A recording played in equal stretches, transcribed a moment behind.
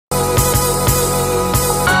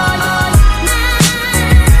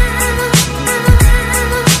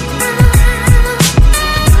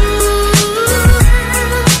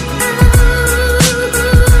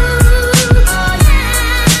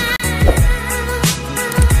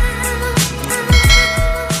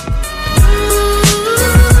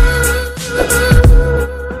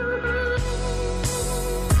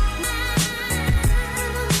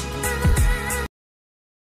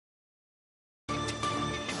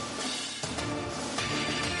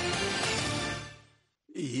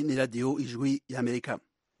Iyi ni radiyo ijwi y'Amerika.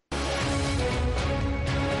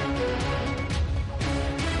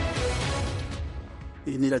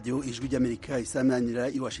 Iyi ni radiyo ijwi ry'Amerika isamanira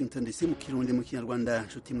i Washington DC mu Kirundi mu Kinyarwanda.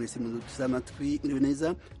 Nshuti mwese muduteze amatwi mwiriwe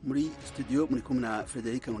neza muri studio muri kumwe na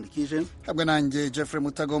Frederic Nkundikije hamwe nanjye Jeffrey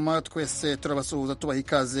Mutagoma. Twese turabasuhuza tubaha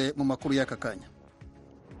ikaze mu makuru y'aka kanya.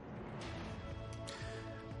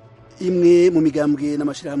 Imwe mu migambwe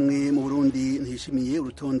n'amashirahamwe mu Burundi ntishimiye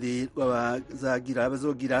urutonde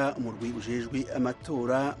bazogira umurwi ujejwe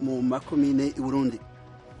amatora mu makomine i Burundi.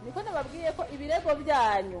 Niko nababwiye ko ibirego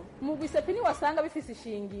byanyu mu gwisepi ni wasanga bifise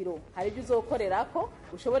ishingiro hari ibyo uzokorerako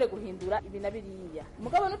ushobore guhindura ibi na biriya,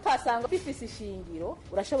 mugabo nutasanga bifise ishingiro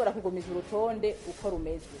urashobora kugumiza urutonde uko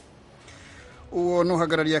rumeze. Uwo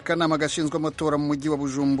nuhagarariye akanama gashinzwe amatora mu mujyi wa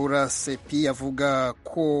Bujumbura sepi avuga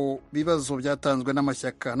ko bibazo byatanzwe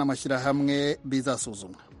n'amashyaka n'amashyirahamwe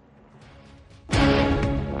bizasuzumwa.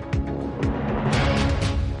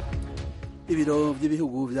 Ibiro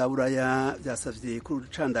by'ibihugu vya Buraya byasavye ku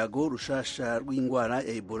rucandago rushasha rw'ingwara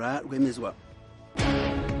ya Ebola rwemezwa.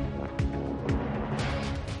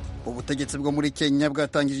 Ubutegetsi bwo muri Kenya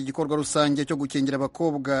bwatangije igikorwa rusange cyo gukingira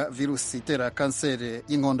abakobwa virusi itera kanseri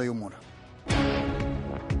y'inkondo y'umura.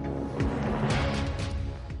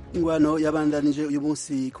 Ingwano yabandanije uyu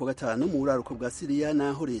munsi ku gatanu mu buraruko bwa Syria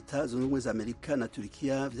naho leta zunze ubumwe za Amerika na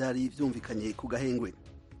Turkiya vyari vyumvikanye ku gahengwe.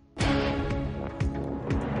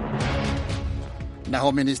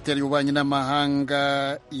 Naho Minisiteri y'Ububanyi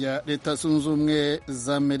n'Amahanga ya Leta Zunze Ubumwe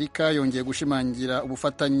za Amerika yongeye gushimangira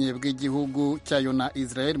ubufatanye bw'igihugu cyayo na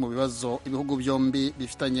Israel mu bibazo ibihugu byombi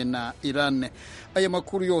bifitanye na Iran. Aya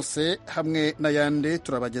makuru yose hamwe n'ayandi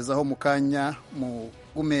turabagezaho mu kanya,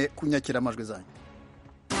 mugume kunyakira amajwi zanyu.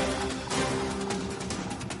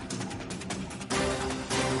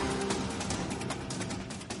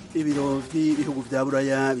 Ibiro by'ibihugu vya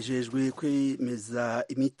Buraya bijejwe kwemeza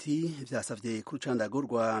imiti vyasavye ku rucandago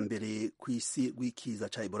rwa mbere kw'isi rw'ikiza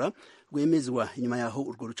ca Ebola rwemezwa inyuma yaho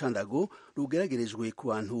urwo rucandago rugeragerejwe ku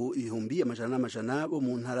bantu ibihumbi amajana n'amajana bo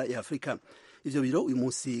mu ntara ya Afrika. Ivyo biro uyu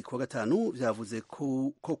munsi ku wa gatanu vyavuze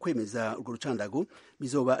ko kwemeza urwo rucandago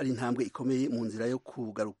bizoba ari intambwe ikomeye mu nzira yo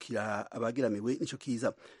kugarukira abageramiwe n'ico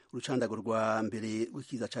kiza. Urucandago rwa mbere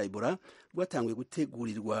rw'ikiza ca Ebola rwatanguye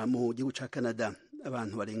gutegurirwa mu gihugu ca Canada.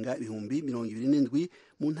 Abantu barenga ibihumbi 27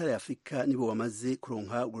 mu ntara ya Afrika nibo bamaze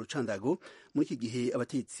kuronka urwo rucandago muri iki gihe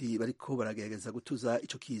abatetsi bariko baragerageza gutuza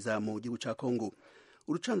ico kiza mu gihugu ca Congo.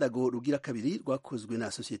 Urucandago rugira kabiri rwakozwe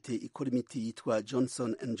na sosiyete ikora imiti yitwa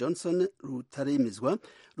Johnson & Johnson rutaremezwa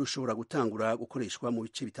rushobora gutangura gukoreshwa mu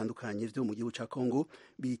bice bitandukanye vyo mu gihugu ca Congo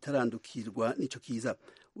bitarandukirwa n'ico kiza.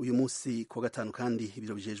 Uyu munsi ku wa gatanu kandi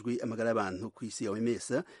ibiro bijejwe amagara y'abantu ku isi ya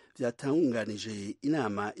OMS vyatanganije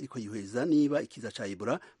inama iriko yihweza niba ikiza ca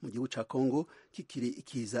Ebola mu gihugu ca Congo kikiri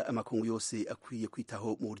ikiza amakungu yose akwiye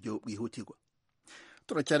kwitaho mu buryo bwihutirwa.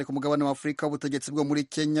 Turacyari ku mugabane wa Afrika. Ubutegetsi bwo muri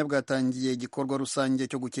Kenya bwatangiye igikorwa rusange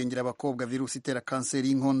cyo gukingira abakobwa virusi itera kanseri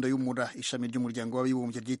y'inkondo y'umura. Ishami ry'umuryango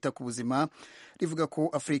w'abibumbye ryita ku buzima rivuga ko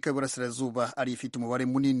Afrika y'Iburasirazuba ari ifite umubare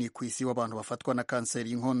munini ku isi w'abantu bafatwa na kanseri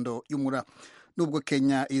y'inkondo y'umura. Nubwo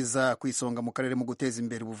Kenya iza kwisonga mu karere mu guteza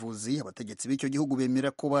imbere ubuvuzi, abategetsi b'icyo gihugu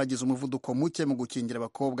bemera ko bagize umuvuduko muke mu gukingira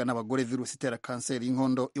abakobwa n'abagore virusi itera kanseri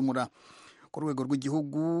y'inkondo y'umura. Ku rwego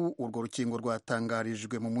rw'igihugu urwo rukingo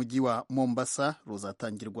rwatangarijwe mu mujyi wa Mombasa,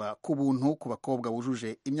 ruzatangirwa ku buntu ku bakobwa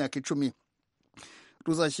bujuje imyaka 10.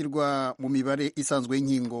 Ruzashyirwa mu mibare isanzwe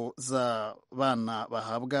y'inkingo z'abana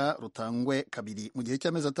bahabwa rutangwe kabiri mu gihe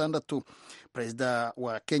cy'amezi 6. Perezida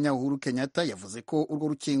wa Kenya Uhuru Kenyatta yavuze ko urwo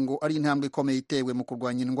rukingo ari intambwe ikomeye itewe mu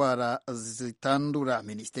kurwanya indwara zitandura.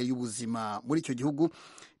 Minisiteri y'Ubuzima muri icyo gihugu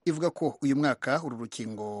ivuga ko uyu mwaka uru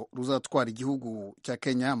rukingo ruzatwara igihugu cya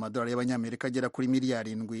Kenya amadolari y'abanyamerika agera kuri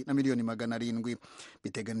miliyari 7 na miliyoni 700.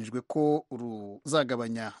 Biteganijwe ko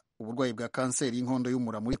ruzagabanya uburwayi bwa kanseri y'inkondo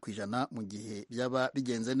y'umura muri 1% mu gihe byaba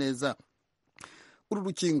bigenze neza. Uru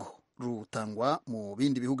rukingo rutangwa mu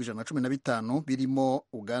bindi bihugu 115 birimo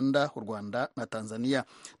Uganda, u Rwanda na Tanzania.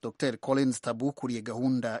 Dr. Collins Tabu ukuriye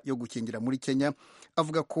gahunda yo gukingira muri Kenya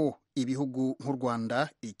avuga ko ibihugu nk'u Rwanda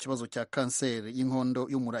ikibazo cya kanseri y'inkondo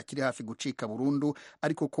y'umura kiri hafi gucika burundu,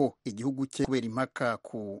 ariko ko igihugu cye kubera impaka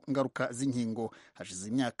ku ngaruka z'inkingo. Hashize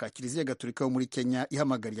imyaka Kiliziya Gatolika yo muri Kenya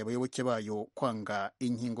ihamagariye abayoboke bayo kwanga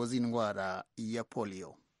inkingo z'indwara ya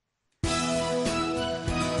polio.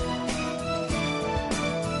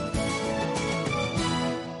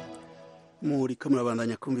 Muri ko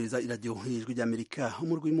murabandanya kumviriza iradiyo ijwi ry'Amerika.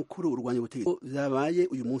 Umurwi mukuru urwanya ubutegetsi vyabaye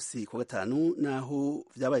uyu munsi ku gatanu, naho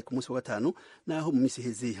vyabaye ku munsi wa gatanu naho mu misi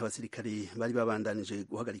heze abasirikare bari babandanije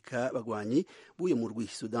guhagarika bagwanyi buye mu rwi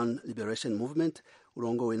Sudan Liberation Movement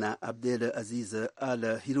urongowe na Abdel Aziz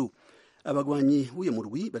Al-Hiru. abagwanyi b'uyu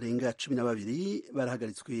murwi barenga 12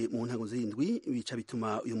 barahagaritswe mu ntango z'indwi bica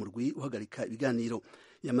bituma uyu murwi uhagarika ibiganiro.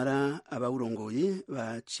 Yamara abawurongoye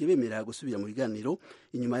baciye bemera gusubira mu biganiro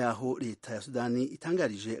inyuma yaho leta ya Sudani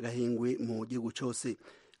itangarije agahengwe mu gihugu cyose.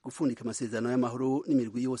 Gufundika amasezerano y'amahoro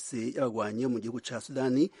n'imirwi yose y'abagwanyi mu gihugu ca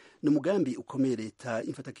Sudani ni umugambi ukomeye leta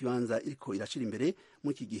imfata kibanza iriko irashira imbere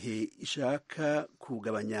muri iki gihe ishaka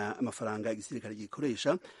kugabanya amafaranga igisirikare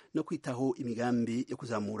gikoresha no kwitaho imigambi yo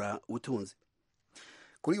kuzamura ubutunzi.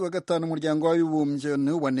 Kuri wa gatanu umuryango w'abibumbye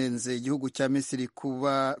wanenze igihugu cya Misiri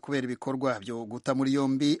kubera ibikorwa byo guta muri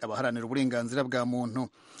yombi abaharanira uburenganzira bwa muntu.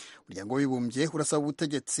 Umuryango w'abibumbye urasaba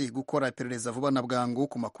ubutegetsi gukora iperereza vuba na bwangu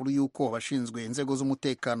ku makuru y'uko abashinzwe inzego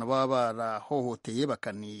z'umutekano baba barahohoteye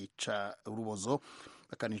bakanicwa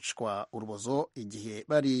urubozo igihe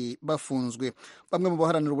bari bafunzwe. Bamwe mu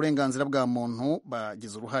baharanira uburenganzira bwa muntu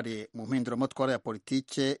bagize uruhare mu mpinduramatwara ya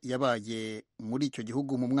politike yabaye muri icyo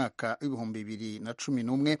gihugu mu mwaka w'ibihumbi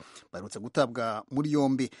 2011 baherutse gutabwa muri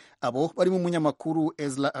yombi. Abo barimo umunyamakuru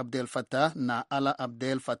Ezra Abdel Fattah na Ala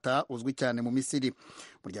Abdel Fattah uzwi cyane mu Misiri.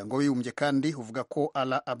 Umuryango w'abibumbye kandi uvuga ko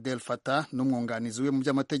Ala Abdel Fattah n'umwunganizi we mu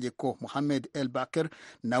by'amategeko Mohamed El Baker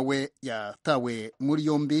nawe yatawe muri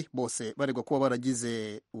yombi, bose baregwa kuba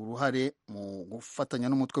baragize uruhare mu gufatanya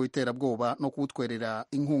n'umutwe w'iterabwoba no kuwutwerera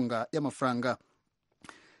inkunga y'amafaranga.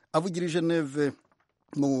 Avugira i Geneve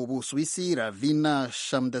mu Busuwisi, Ravina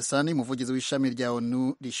Shamdasani, umuvugizi w'ishami rya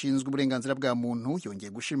ONU rishinzwe uburenganzira bwa muntu,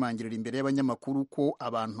 yongeye gushimangirira imbere y'abanyamakuru ko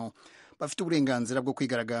abantu bafite uburenganzira bwo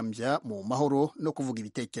kwigaragambya mu mahoro no kuvuga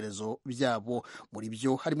ibitekerezo byabo, muri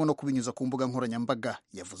byo harimo no kubinyuza ku mbuga nkoranyambaga.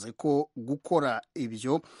 Yavuze ko gukora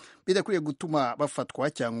ibyo bidakwiriye gutuma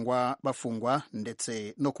bafatwa cyangwa bafungwa,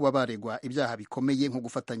 ndetse no kuba baregwa ibyaha bikomeye nko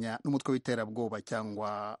gufatanya n'umutwe w'iterabwoba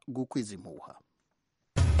cyangwa gukwiza impuha.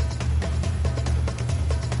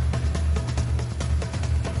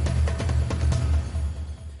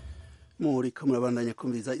 Muriko murabandanya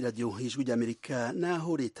kumviriza iradiyo ijwi ry'Amerika.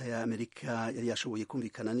 Naho leta ya Amerika yari yashoboye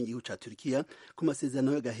kumvikana n'igihugu ca Turkiya ku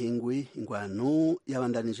masezerano y'agahengwe, ingwano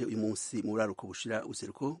yabandanije uyu munsi mu buraruko bushira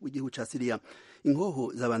useruko w'igihugu ca Syria.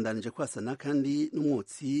 Ingoho zabandanije kwasana kandi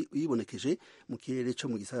n'umwotsi wibonekeje mu kirere co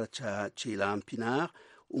mu gisagara ca Ceylanpınar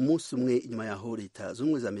umunsi umwe inyuma yaho leta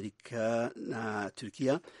z'ubumwe za Amerika na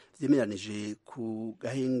Turkiya vyemeranije ku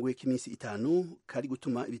gahengwe k'iminsi 5 kari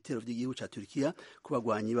gutuma ibitero vy'igihugu ca Turkiya ku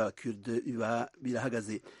bagwanyi ba Kurde biba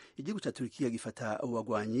birahagaze. Igihugu ca Turkiya gifata abo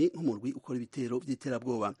bagwanyi nk'umurwi ukora ibitero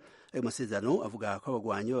vy'iterabwoba. Ayo masezerano avuga ko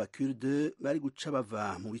abagwanyi ba Kurde bari guca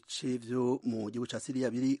bava mu bice vyo mu gihugu ca Syria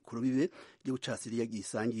biri ku rubibe igihugu ca Syria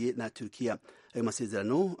gisangiye na Turkiya. Ayo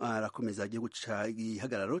masezerano arakomeza igihugu ca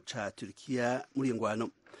gihagararo ca Turkiya muri iyo ngwano.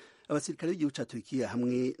 Abasirikare b'igihugu ca Turkiya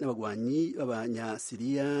hamwe n'abagwanyi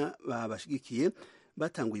b'abanyasiriya babashigikiye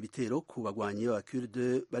batanguye ibitero ku bagwanyi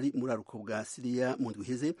b'abakurde bari muri aruko bwa Syria mu ndwi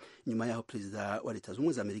iheze, nyuma yaho perezida wa leta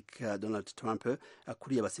z'ubumwe za Amerika Donald Trump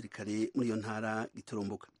akuriye abasirikare muri iyo ntara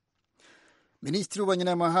gitoromboka. Minisitiri w'ububanyi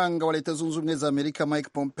n'amahanga wa leta zunze ubumwe za Amerika Mike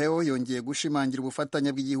Pompeo yongeye gushimangira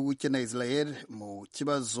ubufatanye bw'igihugu cye na Israel mu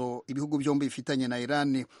kibazo ibihugu byombi bifitanye na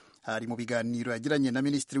Iran. Hari mu biganiro yagiranye na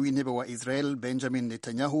minisitiri w'intebe wa Israel Benjamin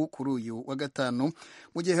Netanyahu kuri uyu wa gatanu,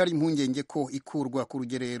 mu gihe hari impungenge ko ikurwa ku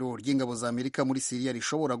rugerero ry'ingabo za Amerika muri Syria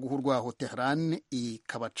rishobora guhurwaho Tehran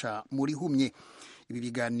ikabaca muri humye. Ibi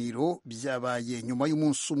biganiro byabaye nyuma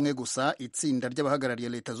y'umunsi umwe gusa itsinda ry'abahagarariye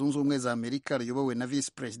leta zunze ubumwe za Amerika riyobowe na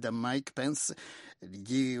Vice President Mike Pence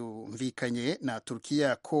ryumvikanye na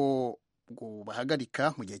Turkiya ko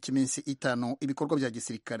bahagarika mu gihe cy'iminsi 5 ibikorwa bya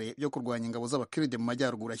gisirikare byo kurwanya ingabo z'abakiride mu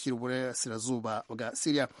majyaruguru ashyira uburasirazuba bwa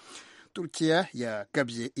Syria. Turkiya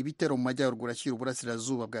yagabye ibitero mu majyaruguru ashyira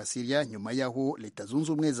uburasirazuba bwa Syria nyuma yaho leta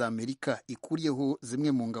zunze ubumwe za Amerika ikuriyeho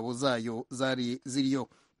zimwe mu ngabo zayo zari ziriyo.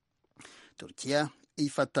 Turkiya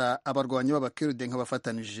ifata abarwanyi b'abakiride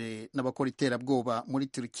nk'abafatanije n'abakora iterabwoba muri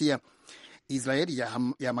Turkiya. Israel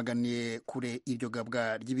yamaganiye kure iryo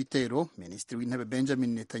gabwa ry'ibitero. Minisitiri w'intebe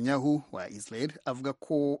Benjamin Netanyahu wa Israel avuga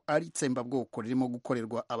ko ari itsembabwoko ririmo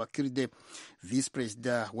gukorerwa abakiride. Vice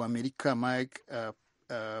Perezida wa Amerika Mike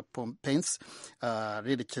Pence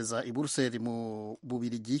rerekeza i Buruseli mu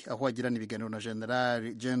Bubirigi aho agirana ibiganiro na General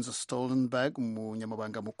Jens Stoltenberg,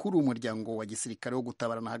 umunyamabanga mukuru w'umuryango wa gisirikare wo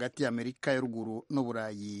gutabarana hagati ya Amerika ya ruguru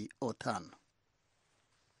n'Uburayi OTAN.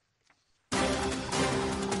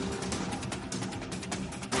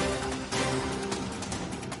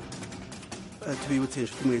 Tubibutse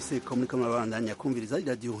inshuti mwese ko muri kamwe babandanya kumviriza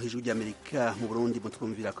iradiyo ijwi ry'Amerika. Mu Burundi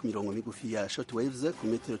mutwumvira ku mirongo migufi ya shortwaves ku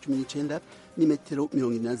metero 19 n'imetero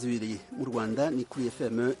 22. Mu Rwanda ni kuri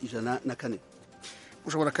FM 104.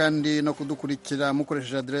 ushobora kandi no kudukurikira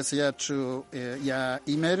mukoresheje adresse yacu ya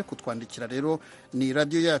email. Kutwandikira rero ni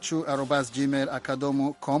radio yacu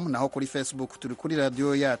 @gmail.com, naho kuri Facebook turi kuri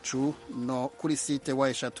radio yacu, no kuri site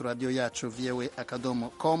eshatu radio yacu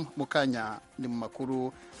voa.com. Mukanya ni mu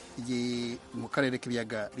makuru mu karere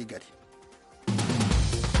k'ibiyaga bigari.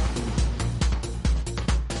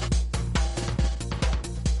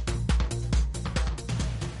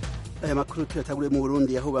 Aya makuru tuyataguriye mu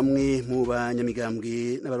Burundi, aho bamwe mu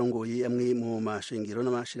banyamigambwe n'abarongoye amwe mu mashengero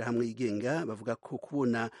n'amashirahamwe yigenga bavuga ko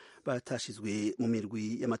kubona batashizwe mu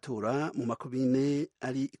mirwi y'amatora mu makomine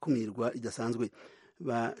ari ikumirwa ridasanzwe.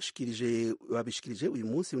 Babishikirije uyu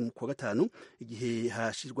munsi mu kwa gatanu, igihe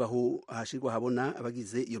hashirwa habona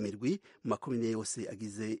abagize iyo mirwi mu makomine yose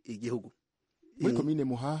agize igihugu. Muri komine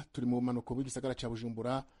Muha turi mu manuko w'igisagara ca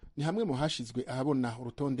Bujumbura, ni hamwe mu hashizwe ahabona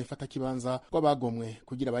urutonde fata kibanza rw'abagomwe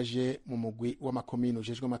kugira baje mu mugwi w'amakomine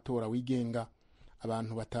ujejwe amatora wigenga.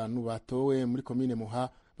 Abantu 5 batowe muri komine Muha,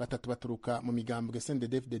 3 baturuka mu migambwe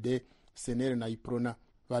CNDD-FDD, CNL na Iprona.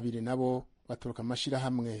 2 nabo baturuka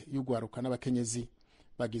amashirahamwe y'ugwaruka n'abakenyezi,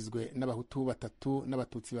 bagizwe n'abahutu 3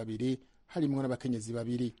 n'abatutsi 2, harimwo n'abakenyezi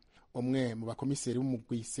 2. Umwe mu bakomiseri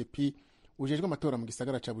b'umugwi sepi ujejwe amatora mu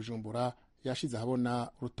gisagara ca Bujumbura yashize ahabona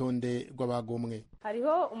urutonde rw'abagomwe.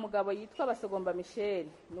 Hariho umugabo yitwa Basogomba Michel,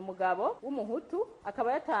 ni umugabo w'umuhutu,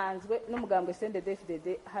 akaba yatanzwe n'umugambwe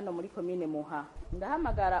CNDD-FDD hano muri komine Muha.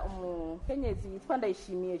 Ndahamagara umukenyezi yitwa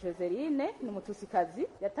Ndayishimiye Joseline, ni umutusikazi,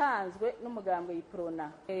 yatanzwe n'umugambwe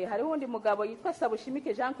Iprona. Hariho undi mugabo yitwa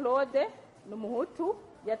Sabushimike Jean Claude, ni umuhutu,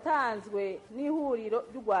 yatanzwe n'ihuriro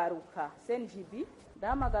ry'ugwaruka CNGB.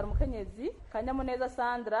 Ndahamagara umukenyezi Kanyamuneza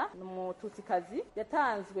Sandra, ni umututsikazi,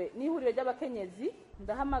 yatanzwe n'ihuriro ry'abakenyezi.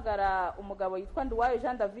 Ndahamagara umugabo yitwa Nduwayo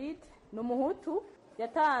Jean David, ni umuhutu,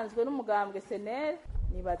 yatanzwe n'umugambwe CNL.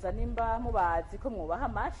 Nibaza nimba mubazi ko mwubaha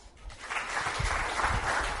amashi.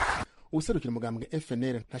 Userukira umugambwe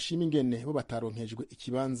FNL ntashima ingene bo bataronkejwe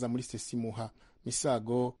ikibanza muri sesi Muha.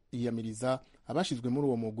 Misago yiyamiriza abashizwe muri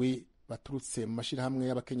uwo mugwi baturutse mu mashirahamwe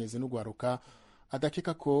y'abakenyezi n'ugwaruka,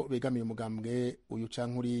 adakeka ko begamiye umugambwe uyu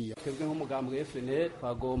cankuriya. Twebwe nk'umugambwe FNL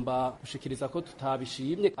twagomba gushikiriza ko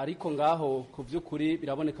tutabishimye, ariko ngaho ku vy'ukuri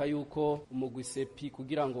biraboneka yuko umugwi sepi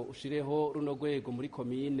kugira ngo ushireho runo rwego muri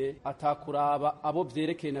komine atakuraba abo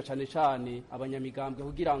vyerekeye na cane cane abanyamigambwe,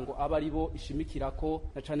 kugira ngo aba ari bo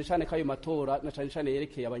ishimikirako na cane cane kayo matora na cane cane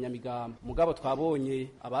yerekeye abanyamigambwe. Mugabo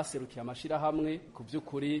twabonye abaserukiye amashirahamwe, ku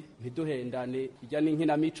vy'ukuri ntiduhendane, irya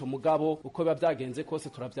n'inkinamico, mugabo uko biba vyagenze kose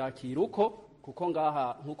turavyakira uko, kuko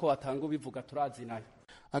ngaha nkuko watanga ubivuga turazinaye.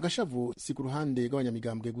 Agashavu si ku ruhande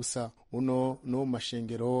rw'abanyamigambwe gusa, uno no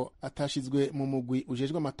mashengero atashizwe mu mugwi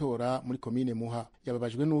ujejwe amatora muri komine Muha.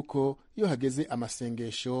 Yababajwe nuko iyo hageze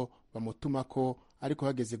amasengesho bamutumako, ariko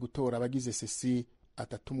hageze gutora abagize sesi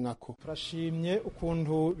atatumwako. Turashimye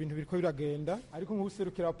ukuntu ibintu biriko biragenda, ariko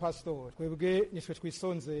nk'ubuserukira wa pastor twebwe nitwe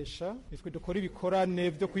twisonzesha, nitwe dukora ibikorane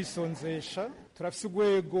vyo kwisonzesha, turafise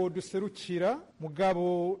urwego duserukira,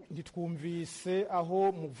 mugabo ntitwumvise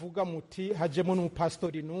aho muvuga muti hajemo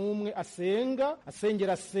n'umupastori n'umwe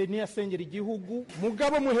asengera seni, asengera igihugu.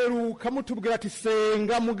 Mugabo muheruka mutubwira ati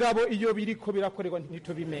senga, mugabo iyo biriko birakorerwa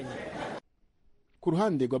ntitubimenye. Ku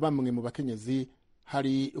ruhande rwa bamwe mu bakenyezi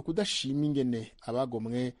hari ukudashima ingene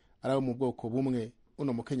abagomwe ari abo mu bwoko bumwe.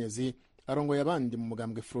 Uno mukenyezi arongoye abandi mu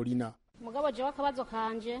mugambwe Florina. Mugabo jewe akabazo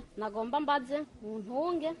kanje nagomba mbaze mu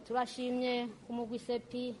ntunge, turashimye ku mugwi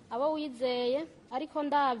sepi abo wizeye, ariko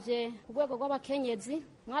ndavye ku rwego rw'abakenyezi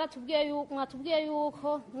mwatubwiye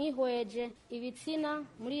yuko mwihweje ibitsina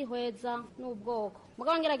murihweza n'ubwoko.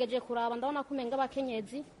 Mugabo ngerageje kuraba ndabona ko umenga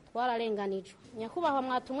abakenyezi twararenganijwe. Nyakubahwa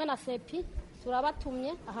mwatumwe na sepi,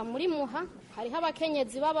 turabatumye aha muri Muha, hariho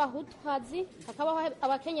abakenyezi b'abahutukazi, hakabaho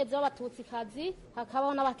abakenyezi b'abatutsikazi,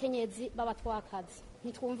 hakabaho n'abakenyezi b'abatwakazi.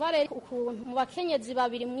 Ntitwumva rero ukuntu mu bakenyezi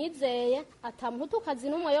babiri mwizeye atamuhutukazi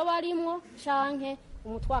n'umwe yo barimwo canke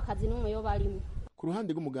umutwakazi n'umwe yo barimwo. Ku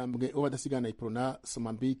ruhande rw'umugambwe w'abadasigana Iprona,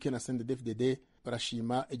 Somambike na CNDD-FDD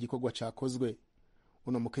barashima igikorwa cakozwe.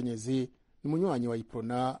 Uno mukenyezi ni munywanyi wa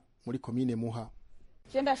Iprona muri komine Muha.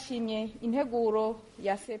 Je ndashimye integuro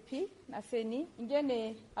ya sepi na seni,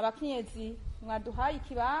 ingene abakenyezi mwaduhaye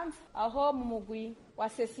ikibanza aho mu mugwi wa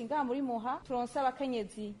sesinga muri Muha turonsa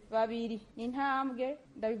abakenyezi babiri. Ni intambwe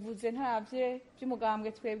ndabivuze ntavye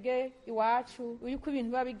by'umugambwe twebwe iwacu, uyuko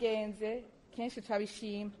ibintu babigenze kenshi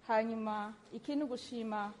turabishima. Hanyuma ikintu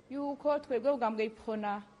gushima yuko twebwe ugambwe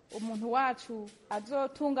Iprona umuntu wacu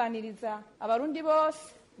azotunganiriza abarundi bose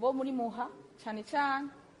bo muri Muha, cyane cyane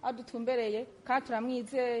adutumbereye kandi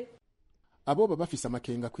turamwizeye. Abo bafise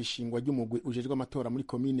amakenga kwishingwa ry'umugwi ujejwe amatora muri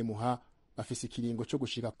komine Muha bafise ikiringo cyo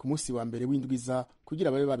gushika ku munsi wa mbere w'indwiza kugira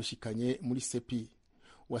babe babishikanye muri sepi.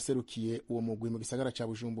 waserukiye uwo mugwi mu gisagara ca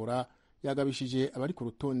Bujumbura yagabishije abari ku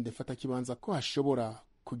rutonde fata kibanza ko hashobora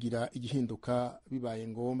kugira igihinduka bibaye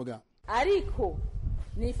ngombwa. Ariko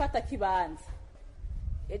nifata kibanza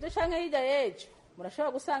ejo canke hirya yejo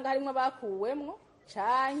murashobora gusanga harimwo bakuwemwo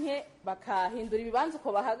canke bakahindura ibibanza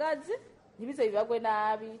uko bahagaze ntibize bibagwe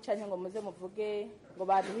nabi canke ngo muze muvuge ngo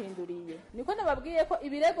baduhinduriye. Niko nababwiye ko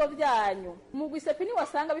ibirego byanyu umugwi sepini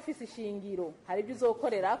wasanga bifise ishingiro hari ibyo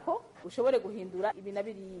uzokorerako ushobore guhindura ibi na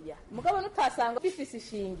biriya. Mugabo nutasanga bifise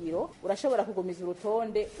ishingiro urashobora kugumiza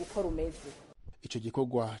urutonde uko rumeze. Ico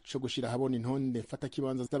gikorwa co gushira habona intonde fata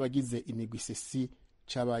kibanza z'abagize imigwi sesi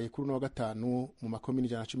cabaye kuri no wa gatanu mu makomini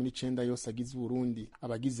 119 yose agize Burundi.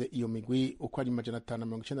 Abagize iyo migwi uko ari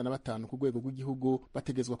 595 ku rwego rw'igihugu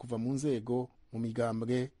bategezwa kuva mu nzego, mu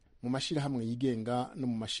migambwe, mu mashira hamwe yigenga no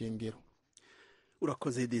mu mashengero.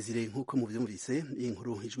 Urakoze Desire, nkuko muvyumvise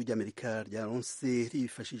inkuru ijwi ry'Amerika ryaronse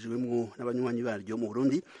rifashijwemwo n'abanywanyi baryo mu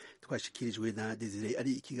Burundi twashikirijwe na Desire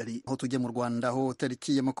ari i Kigali. Aho tujye mu Rwanda ho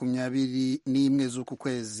tariki ya 21 z'uku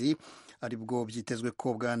kwezi aribwo byitezwe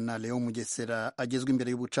ko bwana Leon Mugesera agezwe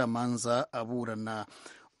imbere y'ubucamanza aburana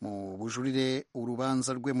mu bujurire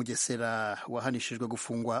urubanza rwe. Mugesera wahanishijwe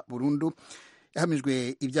gufungwa burundu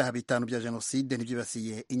yahamijwe ibyaha 5 bya jenoside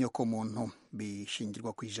n'ibyibasiye inyokomuntu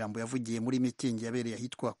bishingirwa ku ijambo yavugiye muri mitingi yabereye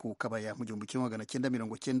ahitwa ku Kabaya mu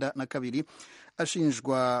 1992.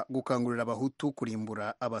 Ashinjwa gukangurira abahutu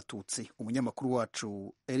kurimbura abatutsi. Umunyamakuru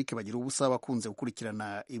wacu Eric Bagira ubusa wakunze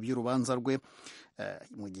gukurikirana iby'urubanza rwe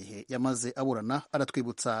mu gihe yamaze aburana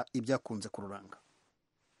aratwibutsa ibyakunze kururanga.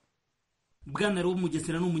 Bwana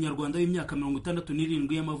Rw'ubujurire ni umunyarwanda w'imyaka 67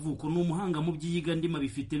 y'amavuko, ni umuhanga mu by'iyiga ndima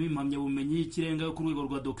bifitemo impamyabumenyi y'ikirenga yo ku rwego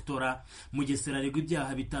rwa doktora. Mugesera aregwa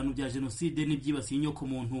ibyaha 5 bya jenoside n'ibyibasiye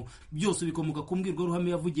inyokomuntu, byose bikomoka ku mbwirwaruhame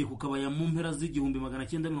yavugiye ku Kabaya mu mpera z'igihumbi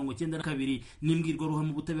 1992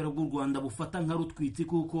 n'imbwirwaruhame ubutabera bw'u Rwanda bufata nka rutwitsi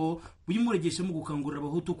kuko buyimuregesha mu gukangurira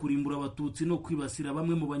abahutu kurimbura abatutsi no kwibasira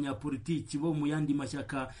bamwe mu banyapolitiki bo mu yandi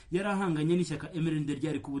mashyaka yarahanganye n'ishyaka MRND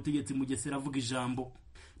ryari ku butegetsi. Mugesera avuga ijambo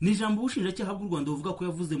ni ijambo ubushinjacyaha bw'u Rwanda buvuga ko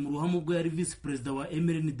yavuze mu ruhame ubwo yari visi perezida wa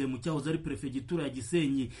MRND mu cyahoze ari perefegitura ya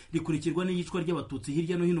Gisenyi, rikurikirwa n'iyicwa ry'abatutsi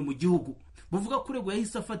hirya no hino mu gihugu. Buvuga ko uregwa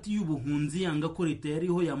yahise afatiye ubuhunzi yanga ko leta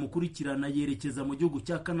yariho yamukurikirana yerekeza mu gihugu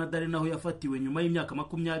cya Canada ari naho yafatiwe nyuma y'imyaka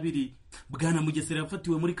 20. Bwana Mugesera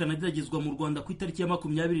yafatiwe muri Canada yagezwa mu Rwanda ku itariki ya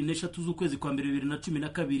 23 z'ukwezi kwa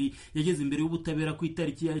 2012. Yageze imbere y'ubutabera ku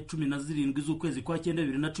itariki ya 17 z'ukwezi kwa 9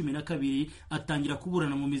 2012, atangira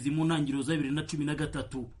kuburana mu mizi mu ntangiriro za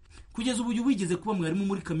 2013. Kugeza ubu wigeze kuba mwarimu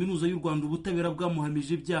muri kaminuza y'u Rwanda, ubutabera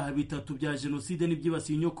bwamuhamije ibyaha 3 bya jenoside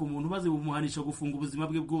n'ibyibasiye inyokomuntu maze bumuhanisha gufunga ubuzima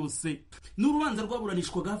bwe bwose. N'urubanza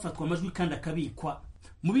rwaburanishwaga hafatwa amajwi kandi akabikwa.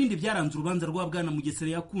 Mu bindi byaranze urubanza rwa bwana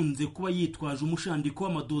Mugesera yakunze kuba yitwaje umushandiko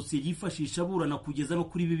w'amadosiye yifashisha aburana kugeza no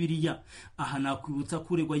kuri Bibiliya. Aha nakwibutsa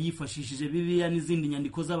ko uregwa yifashishije Bibiliya n'izindi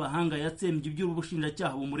nyandiko z'abahanga yatsembye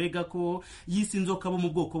iby'ubushinjacyaha bumurega ko yise inzoka bo mu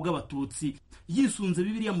bwoko bw'abatutsi. Yisunze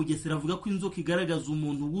Bibiliya, Mugesera avuga ko inzoka igaragaza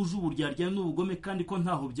umuntu wuje uburyarya n'ubugome kandi ko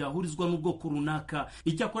ntaho byahurizwa n'ubwoko runaka.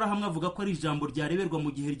 Icyakora hamwe avuga ko ari ijambo ryareberwa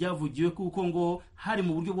mu gihe ryavugiwe kuko ngo hari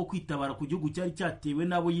mu buryo bwo kwitabara ku gihugu cyari cyatewe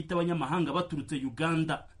n'abo yita abanyamahanga baturutse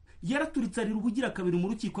Uganda. Yaraturitse ari ruhugira kabiri mu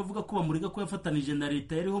rukiko avuga ko bamurega ko yafatanije na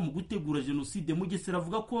leta yariho mu gutegura jenoside. Mugesera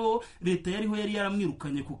avuga ko leta yariho yari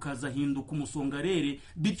yaramwirukanye ku kaza hinduka umusongarere,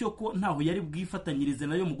 bityo ko ntaho yari bwifatanyirize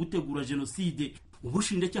nayo mu gutegura jenoside.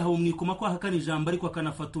 Ubushinjacyaha bumwikoma ko ahakana ijambo ariko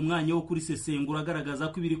akanafata umwanya wo kuri sesengura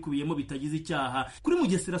agaragaza ko ibiri kubiyemo bitagize icyaha. Kuri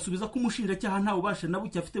Mugesera asubiza ko umushinjacyaha nta ubasha na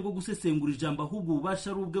bucye afite bwo gusesengura ijambo, ahubwo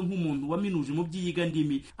ubasha ari ubwe nk'umuntu waminuje mu by'iyiga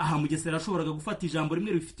ndimi. Aha Mugesera ashoboraga gufata ijambo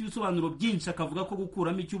rimwe rifite ibisobanuro byinshi akavuga ko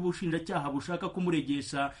gukuramo icyo ubushinjacyaha bushaka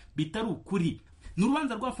kumuregesha bitari ukuri.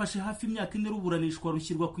 N'urubanza rwafashe hafi imyaka 4 ruburanishwa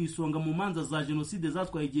rushyirwa ku isonga mu manza za jenoside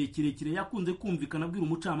zatwaye igihe kirekire. Yakunze kumvikana abwira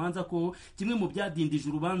umucamanza ko kimwe mu byadindije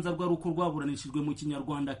urubanza rwari uko rwaburanishijwe mu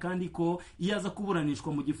Kinyarwanda kandi ko iyo aza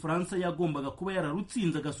kuburanishwa mu Gifaransa yagombaga kuba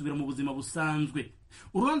yararutsinze agasubira mu buzima busanzwe.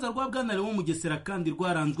 Urubanza rwa bwana Leon Mugesera kandi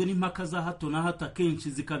rwaranzwe n'impaka za hato na hato, kenshi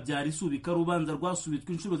zikabyara isubika. Rubanza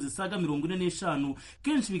rwasubitswe inshuro zisaga 45,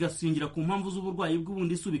 kenshi bigasingira ku mpamvu z'uburwayi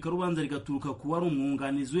bw'ubundi isubika rubanza rigaturuka ku wari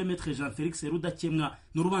umwunganizi we Maître Jean Felix Rudakemwa.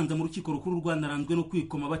 N'urubanza mu rukiko rukuru rwanaranzwe no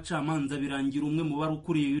kwikoma abacamanza birangira umwe mu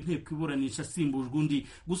barukuriye inteko iburanisha asimbujwe undi.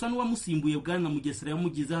 Gusa n'uwamusimbuye bwana Mugesera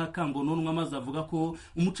yamugizeho akangononwa maze avuga ko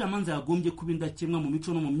umucamanza yagombye kuba indakemwa mu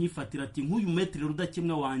mico no mu myifatire. Ati nk'uyu Maître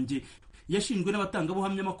Rudakemwa wanje yashinjwe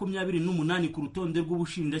n'abatangabuhamya 28 ku rutonde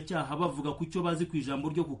rw'ubushinjacyaha bavuga ku cyo bazi ku ijambo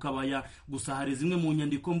ryo kukabaya. Gusa hari zimwe mu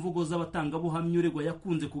nyandiko mvugo z'abatangabuhamya uregwa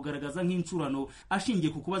yakunze kugaragaza nk'incurano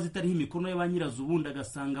ashingiye ku kuba zitariho imikono y'abanyirazo, ubundi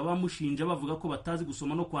agasanga bamushinja bavuga ko batazi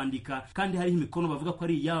gusoma no kwandika kandi hariho imikono bavuga ko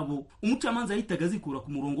ari iyabo. Umucamanza yahitaga zikura ku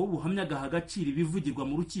murongo w'ubuhamya agaha agaciro ibivugirwa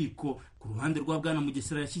mu rukiko. Ku ruhande rwa Bwana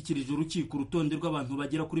Mugesera yashyikirije urukiko urutonde rw'abantu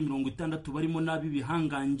bagera kuri 60 barimo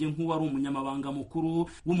n'abibihangange nk'uwari umunyamabanga mukuru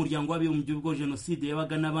w'umuryango w'abibumbye ubwo jenoside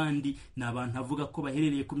yabaga n'abandi. Ni abantu avuga ko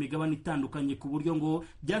baherereye ku migabane itandukanye ku buryo ngo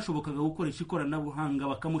byashobokaga gukoresha ikoranabuhanga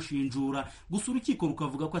bakamushinjura. Gusa urukiko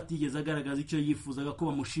rukavuga ko atigeze agaragaza icyo yifuzaga ko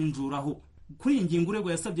bamushinjuraho. Kuri iyi ngingo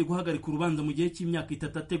uregwa yasabye guhagarika urubanza mu gihe cy'imyaka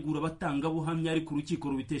 3 ategura abatangabuhamya, ariko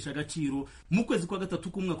urukiko rubitesha agaciro. Mu kwezi kwa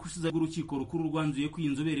gatatu k'umwaka ushize urukiko rukuru rwanzuye ko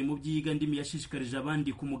inzobere mu by'iyiga ndimi yashishikarije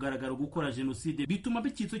abandi ku mugaragaro gukora jenoside, bituma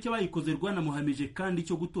b'icyitso cy'abayikoze rwanamuhamije kandi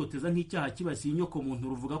cyo gutoteza nk'icyaha kibasiye inyoko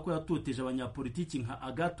muntu. Ruvuga ko yatoteje abanyapolitiki nka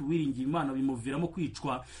Agathe Uwiringiyimana bimuviramo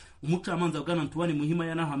kwicwa. Umucamanza Bwana Antoine Muhima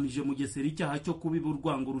yanahamije Mugesera icyaha cyo kubiba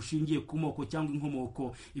urwango rushingiye ku moko cyangwa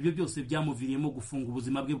inkomoko. Ibyo byose byamuviriyemo gufunga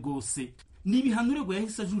ubuzima bwe bwose. Ni ibihano uregwa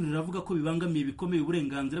yahise ajurira avuga ko bibangamiye bikomeye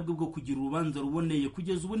uburenganzira bwe bwo kugira urubanza ruboneye.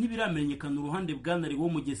 Kugeza ubu ntibiramenyekana uruhande Bwana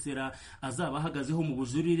Mugesera azaba ahagazeho mu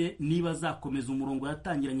bujurire, niba azakomeza umurongo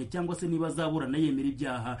yatangiranye cyangwa se niba azaburana yemera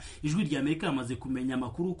ibyaha. Ijwi rya Amerika yamaze kumenya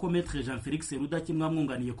amakuru ko Maître Jean Felix Rudakemwa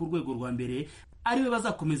mwunganiye ku rwego rwa mbere ariwe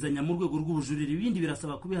bazakomezanya mu rwego rw'ubujurire. Ibindi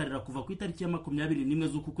birasaba kubiharira kuva ku itariki ya 21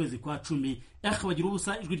 z'uku kwezi kwa 10. Bagira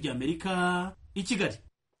ubusa, Ijwi rya Amerika, i Kigali.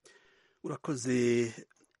 Urakoze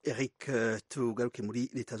Eric. Tugaruke muri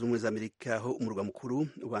Leta Zunze Ubumwe za Amerika, aho umurwa mukuru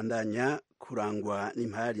ubandanya kurangwa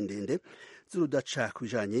n'impari ndende z'urudaca ku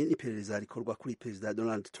bijanye n'iperereza rikorwa kuri Perezida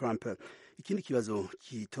Donald Trump. Ikindi kibazo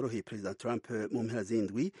kitoroheye Perezida Trump mu mpera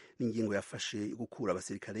z'indwi n'ingingo yafashe gukura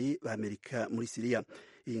abasirikare ba Amerika muri Syria.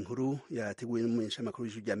 Iyi nkuru yateguwe n'umumenyeshamakuru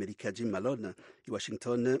w'Ijwi rya Amerika Jim Malone i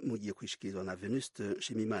Washington, mugiye kwishikirizwa na Venuste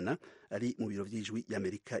Nshimiyimana ari mu biro vy'Ijwi rya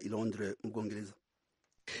Amerika i Londres mu Bwongereza.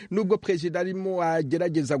 Nubwo perezida arimo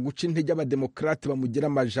agerageza guca intege abademokrate bamugira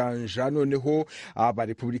amajanja, noneho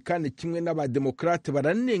abarepublikani kimwe n'abademokrate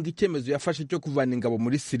baranenga icyemezo yafashe cyo kuvana ingabo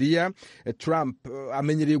muri Syria. Trump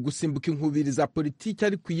amenyereye gusimbuka inkubiri za politiki,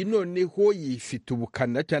 ariko iyi noneho yifite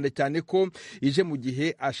ubukana, cyane cyane ko ije mu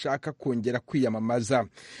gihe ashaka kongera kwiyamamaza.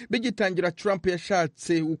 Bigitangira Trump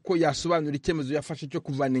yashatse uko yasobanura icyemezo yafashe cyo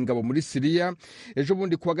kuvana ingabo muri Syria. Ejo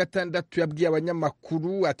bundi kuwa gatandatu yabwiye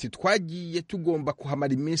abanyamakuru ati twagiye tugomba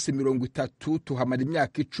kuhamara iminsi 30, tuhamara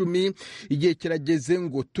imyaka 10, igihe kirageze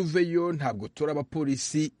ngo tuveyo, ntabwo tora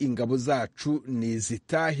abapolisi, ingabo zacu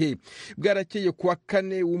nizitahe. Bwarakeye kuwa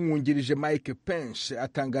kane umwungirije Mike Pence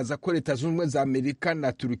atangaza ko Leta Zunze Ubumwe za Amerika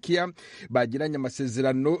na Turukiya bagiranye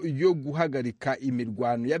amasezerano yo guhagarika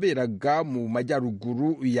imirwano yaberaga mu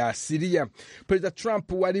majyaruguru ya Syria. Perezida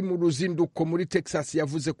Trump wari mu ruzinduko muri Texas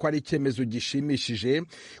yavuze ko ari icyemezo gishimishije.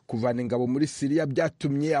 Kuvana ingabo muri Syria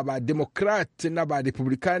byatumye abademokrate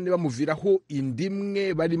n'abarepublikani bamuviraho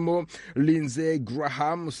indimwe, barimo Lindsey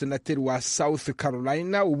Graham, senateri wa South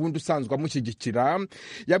Carolina, ubundi usanzwe amushyigikira.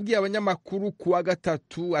 Yabwiye abanyamakuru kuwa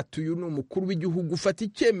gatatu ati uyu ni umukuru w'igihugu ufata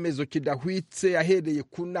icyemezo kidahwitse ahereye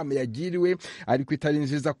ku nama yagiriwe, ariko itari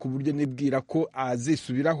nziza ku buryo nibwira ko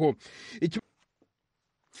azisubiraho.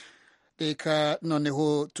 Reka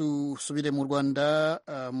noneho tusubire mu Rwanda,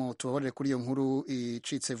 tubabarire kuri iyo nkuru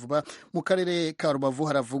icitse vuba. Mu karere ka Rubavu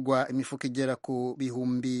haravugwa imifuka igera ku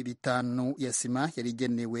 5,000 ya sima yari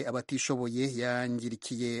igenewe abatishoboye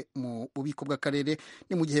yangirikiye mu bubiko bw'akarere.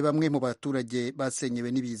 Ni mu gihe bamwe mu baturage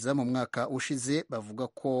basenyewe n'ibiza mu mwaka ushize bavuga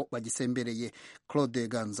ko bagisembereye. Claude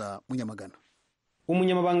Ganza, Munyamagana.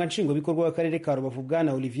 Umunyamabanga nshingwabikorwa w'akarere ka Rubavu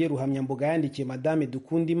Bwana Olivier Ruhamyamboga yandikiye Madame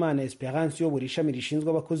Dukundimana Esperance uyobora ishami rishinzwe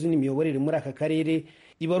abakozi n'imiyoborere muri aka karere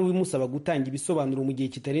ibaruwa imusaba gutanga ibisobanuro mu gihe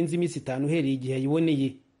kitarenze iminsi 5 uhereye igihe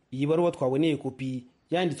ayiboneye. Iyi baruwa twaboneye kopi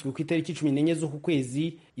yanditswe ku itariki 14 z'uku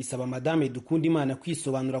kwezi, isaba Madame Dukundimana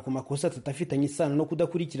kwisobanura ku makosa atafitanye isano no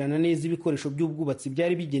kudakurikirana neza ibikoresho by'ubwubatsi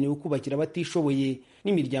byari bigenewe kubakira abatishoboye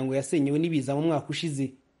n'imiryango yasenyewe n'ibiza mu mwaka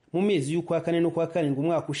ushize. Mu mezi y'ukwa 4 no kwa 7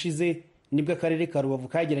 umwaka ushize nibwo akarere ka Rubavu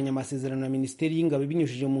kagiranye amasezerano na Minisiteri y'Ingabo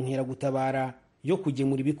binyujije mu nkeragutabara yo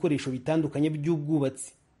kugemura ibikoresho bitandukanye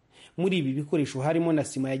by'ubwubatsi. Muri ibi bikoresho harimo na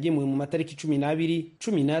sima yagemuwe mu matariki 12,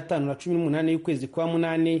 15 na 18 y'ukwezi kwa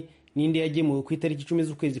 8 n'indi yagemuwe ku itariki 10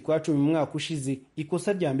 z'ukwezi kwa 10 mu mwaka ushize.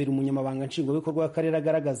 Ikosa rya mbere umunyamabanga nshingwabikorwa w'akarere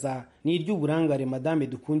agaragaza ni iry'uburangare Madame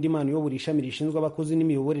Dukundimana uyobora ishami rishinzwe abakozi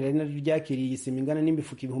n'imiyoborere ari naryo ryakiriye iyi sima ingana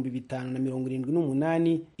n'imifuka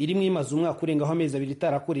 578 irimo imaze umwaka urengaho amezi 2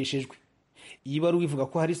 itarakoreshejwe. Iyi baruwa ivuga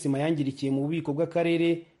ko hari sima yangirikiye mu bubiko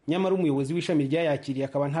bw'akarere, nyamara umuyobozi w'ishami ryayakiriye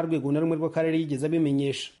akaba nta rwego na rumwe rw'akarere yigeze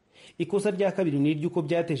abimenyesha. ikosa rya kabiri ni iry'uko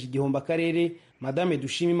byateje igihombo akarere. Madame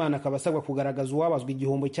Dushimimana akaba asabwa kugaragaza uwabazwa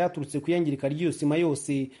igihombo cyaturutse ku iyangirika ry'iyo sima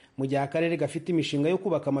yose, mu gihe akarere gafite imishinga yo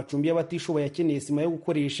kubaka amacumbi y'abatishoboye akeneye sima yo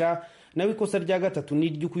gukoresha. Nawe ikosa rya gatatu ni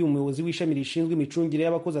iry'uko uyu muyobozi w'ishami rishinzwe imicungire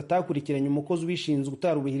y'abakozi atakurikiranye umukozi ubishinzwe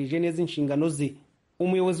utarubahirije neza inshingano ze.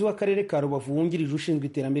 Umuyobozi w'akarere ka Rubavu wungirije ushinzwe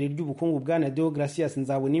iterambere ry'ubukungu bwana Deogracias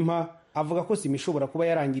Nzabonimpa avuga ko sima ishobora kuba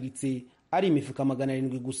yarangiritse ari imifuka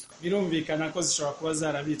 700 gusa. Birumvikana ko zishobora kuba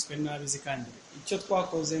zarabitswe nabi zikangirika. Icyo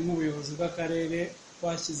twakoze nk'ubuyobozi bw'akarere,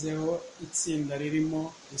 twashyizeho itsinda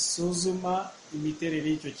ririmo risuzuma imiterere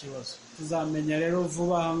y'icyo kibazo. Tuzamenya rero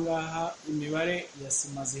vuba aha ngaha imibare ya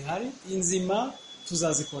sima zihari, inzima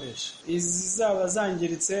tuzazikoresha. Izizaba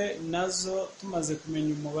zangiritse nazo tumaze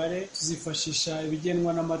kumenya umubare tuzifashisha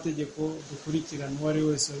ibigenwa n'amategeko, dukurikirana uwo ari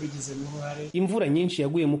wese wabigizemo uruhare. Imvura nyinshi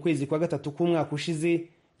yaguye mu kwezi kwa gatatu k'umwaka ushize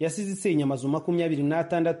yasize isenya amazu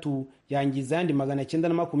 26, yangiza ayandi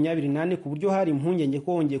 928 ku buryo hari impungenge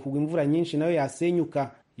ko hongeye kugwa imvura nyinshi nayo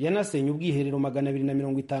yasenyuka. Yanasenya ubwiherero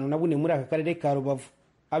 254 muri aka karere ka Rubavu.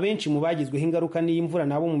 Abenshi mu bagizweho ingaruka n'imvura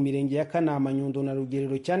nabo mu mirenge ya Kanama, Nyundo na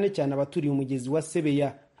Rugerero, cyane cyane abaturiye umugezi wa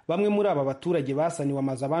Sebeya. Bamwe muri aba baturage basaniwe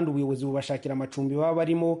amazu, abandi ubuyobozi bubashakira amacumbi baba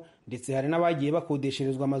barimo, ndetse hari n'abagiye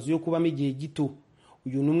bakodesherezwa amazu yo kubamo igihe gito.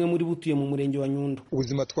 Uyu numwe muri butuye mu murenge wa Nyundo.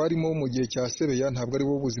 Ubuzima twarimo mu gihe cya Sebeya ntabwo ari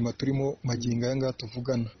bo ubuzima turimo maginga yanga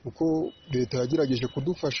tuvugana, uko leta yagerageje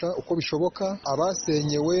kudufasha uko bishoboka.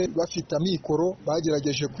 Abasenyewe bafite amikoro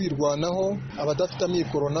bagerageje kwirwanaho, abadafite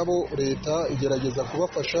amikoro nabo leta igerageza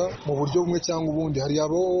kubafasha mu buryo bumwe cyangwa ubundi. Hari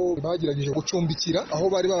abo bagerageje gucumbikira aho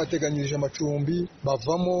bari babateganyirije amacumbi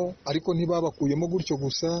bavamo, ariko ntibabakuyemo gutyo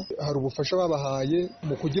gusa. Hari ubufasha babahaye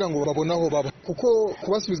mu kugira ngo babone aho baba, kuko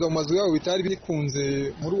kubasubiza mu mazu yabo bitari bikunze.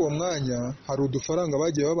 Muri uwo mwanya hari udufaranga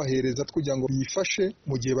bagiye babahereza kugira ngo bifashe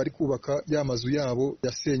mu gihe bari kubaka ya mazu yabo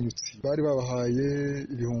yasenyutse. Bari babahaye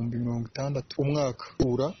 60,000 umwaka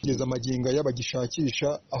kugeza amaginga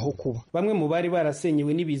y'abagishakisha aho kuba. Bamwe mu bari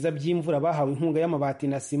barasenyewe n'ibiza by'imvura bahawe inkunga y'amabati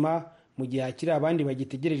na sima, mu gihe hakiri abandi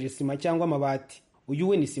bagitegereje sima cyangwa amabati. Uyu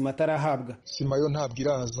we ni sima atarahabwa. Sima yo ntabwo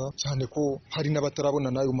iraza, cyane ko hari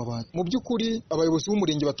n'abatarabona nayo mabati. Mu by'ukuri abayobozi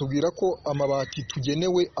b'umurenge batubwira ko amabati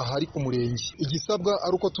tugenewe ahari ku murenge, igisabwa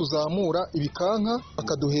ari uko tuzamura ibikanka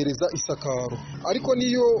bakaduhereza isakaro. Ariko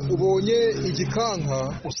niyo ubonye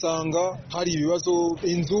igikanka usanga hari ibibazo,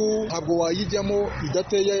 inzu ntabwo wayijyamo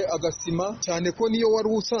idateye agasima, cyane ko niyo wari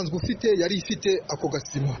usanzwe ufite yari ifite ako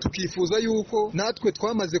gasima. Tukifuza yuko natwe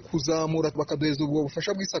twamaze kuzamura bakaduhereza ubwo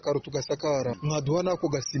bufasha bw'isakaro tugasakara, mwaduha nako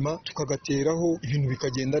gasima tukagateraho, ibintu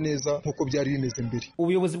bikagenda neza nk'uko byari bimeze mbere.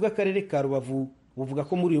 Ubuyobozi bw'akarere ka Rubavu buvuga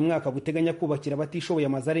ko muri uyu mwaka buteganya kubakira abatishoboye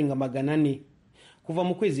amazu arenga 400. Kuva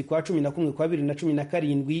mu kwezi kwa 11 kwa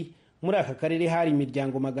 2017 muri aka karere hari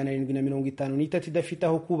imiryango 753 idafite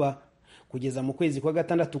aho kuba. Kugeza mu kwezi kwa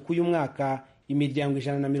gatandatu k'uyu mwaka imiryango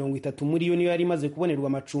 130 muri yo niyo yari imaze kubonerwa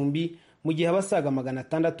amacumbi, mu gihe abasaga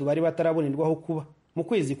 600 bari batarabonerwa aho kuba. Mu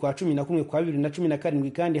kwezi kwa 11 kwa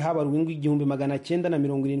 2017 kandi habaruwe ingo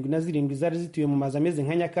 1977 zari zituye mu mazu ameze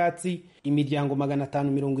nka nyakatsi. Imiryango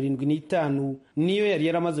 575 niyo yari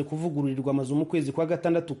yaramaze kuvugururirwa amazu mu kwezi kwa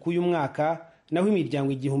gatandatu k'uyu mwaka, naho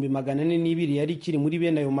imiryango 1402 yari ikiri muri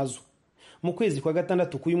bene ayo mazu. Mu kwezi kwa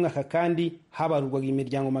gatandatu k'uyu mwaka kandi habarurwaga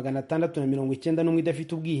imiryango 691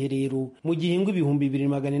 idafite ubwiherero, mu gihe ingo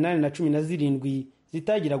 2817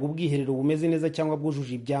 zitagiraga ubwiherero bumeze neza cyangwa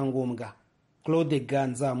bwujuje ibyangombwa. Claude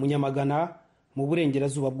Ganza, Munyamagana, mu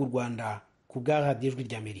burengerazuba bw'u Rwanda, ku bwa Radio Ijwi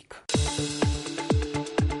ry'Amerika.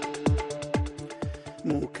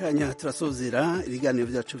 Mu kanya turasozera ibiganiro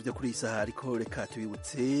byacu byo kuri isaha, ariko reka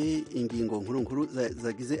tubibutse ingingo nkuru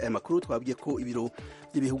zagize aya makuru. Twabwiye ko ibiro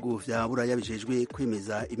by'ibihugu vya Buraya bijejwe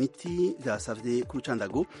kwemeza imiti byasavye ku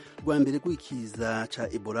rucandago rwa mbere rw'ikiza ca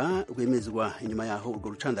Ebola rwemezwa. Inyuma yaho urwo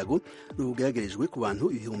rucandago rugeragerejwe ku bantu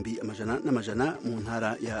 100 mu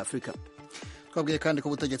ntara ya Afrika. Twabwiye kandi ko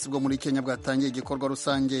ubutegetsi bwo muri Kenya bwatangiye igikorwa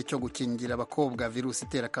rusange cyo gukingira abakobwa virusi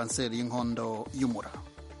itera kanseri y'inkondo y'umura.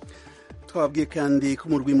 Twabwiye kandi ko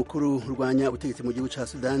umurwi mukuru urwanya ubutegetsi mu gihugu ca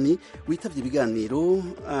Sudani witavye ibiganiro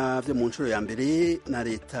vyo mu nshuro ya mbere na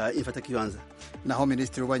leta ifata kibanza. Naho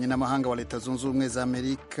Minisitiri w'Ububanyi n'Amahanga wa Leta Zunze Ubumwe za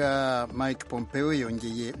Amerika Mike Pompeo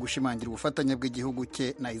yongeye gushimangira ubufatanye bw'igihugu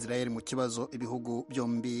cye na Israel mu kibazo ibihugu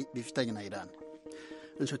byombi bifitanye na Iran.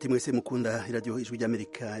 Inshuti mwese mukunda Radio Ijwi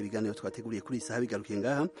ry'Amerika, ibiganiro twateguriye kuri isaha bigarukiye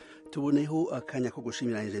ngaha. Tuboneho akanya ko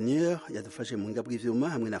gushimira ingenieur yadufashe mu ngabwe ivyuma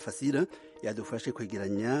hamwe na Fasira yadufashe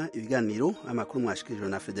kwegeranya ibiganiro. Amakuru mwashikirijwe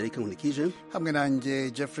na Frederic Nkulikije hamwe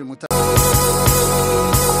nanjye Jeffrey Muta.